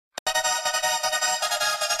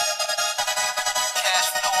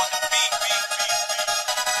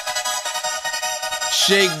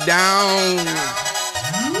shakedown.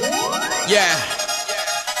 Yeah,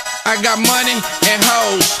 I got money and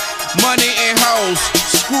hoes, money and hoes,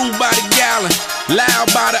 screwed by the gallon,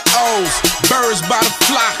 loud by the O's, birds by the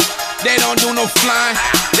flock. They don't do no flying,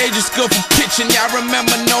 they just good for pitching. Y'all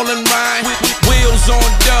remember Nolan Ryan? Wheels on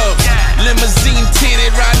dubs, limousine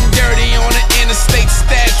tinted, riding dirty on the interstate,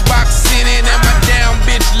 stash box in it, and my down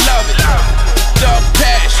bitch love it. Thug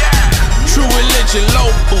passion, true religion,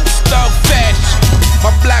 low boots, thug fashion. My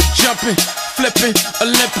block jumping, flipping,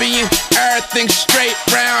 Olympian, everything straight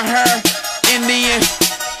round her, Indian.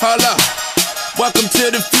 Hold up. Welcome to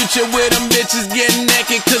the future where them bitches getting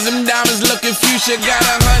naked, cause them diamonds looking fuchsia. Got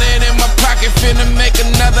 100 in my pocket, finna make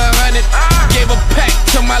another 100. Gave a pack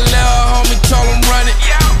to my little homie, told him run it.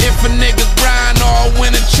 If a nigga grind all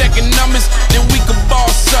winter checking numbers, then we could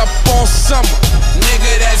boss up all summer.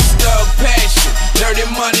 Nigga, that's thug passion, dirty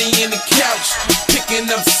money in the couch, picking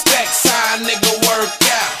up stacks, how a nigga work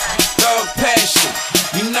out. Thug passion,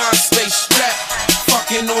 you know I stay strapped,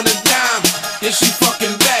 fucking on a dime, then she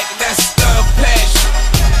fucking back, that's thug passion.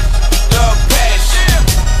 Thug passion,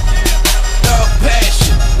 thug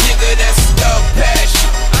passion, nigga, that's thug passion.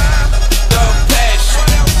 Thug passion,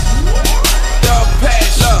 thug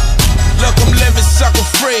passion. Look, I'm living sucker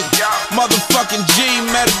free, motherfucking G.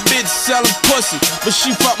 Met a bitch selling pussy, but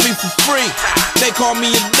she fucked me for free. They call me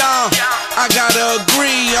a dom, I gotta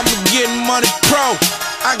agree, I'ma get money pro.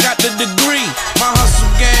 I got the degree, my hustle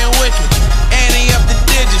game wicked, ante up the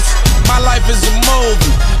digits. My life is a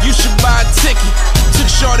movie, you should buy a ticket. Took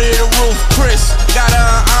shorty to the roof, Chris, got her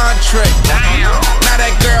an entree. Now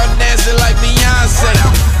that girl dancing like Beyonce.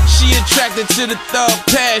 She attracted to the thug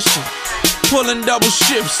passion, pulling double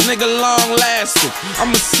shifts, nigga long lasting.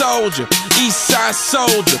 I'm a soldier, east side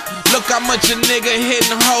soldier. Look how much a nigga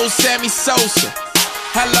hitting hoes, Sammy Sosa.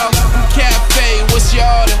 Hello, cafe, what's your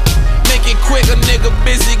order? Make it quick, a nigga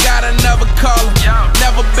busy, got another caller.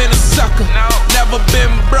 Never been a sucker, never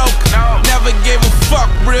been broke, never gave a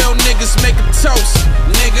fuck, real niggas make a toast.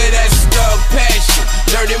 Nigga, that's thug passion,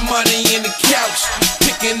 dirty money in the couch,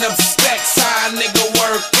 picking up stacks, how a nigga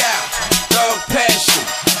work out. Thug passion,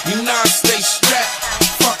 you know I stay strapped,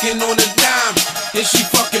 fucking on a dime, then she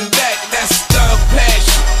fucking back, that's thug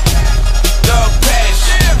passion. Thug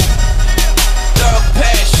passion, thug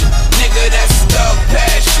passion, nigga, that's thug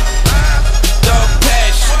passion. Thug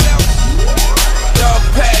passion, thug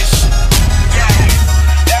passion. Yeah,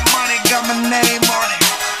 that money got my name on it.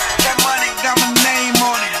 That money got my name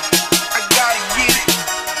on it. I gotta get it.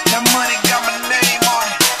 That money got my name on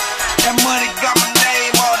it. That money got my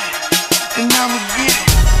name on it. And I'ma get it.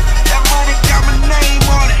 That money got my name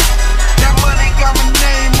on it. That money got my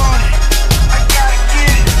name on it. I gotta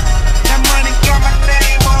get it. That money got my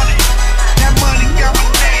name on it. That money got my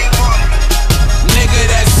name on it. Nigga,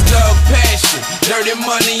 that's thug passion, dirty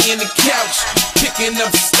money in the couch, picking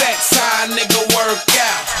up stacks, how a nigga work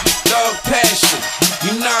out. Thug passion,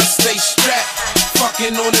 you know I stay strapped,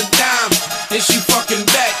 fucking on a dime,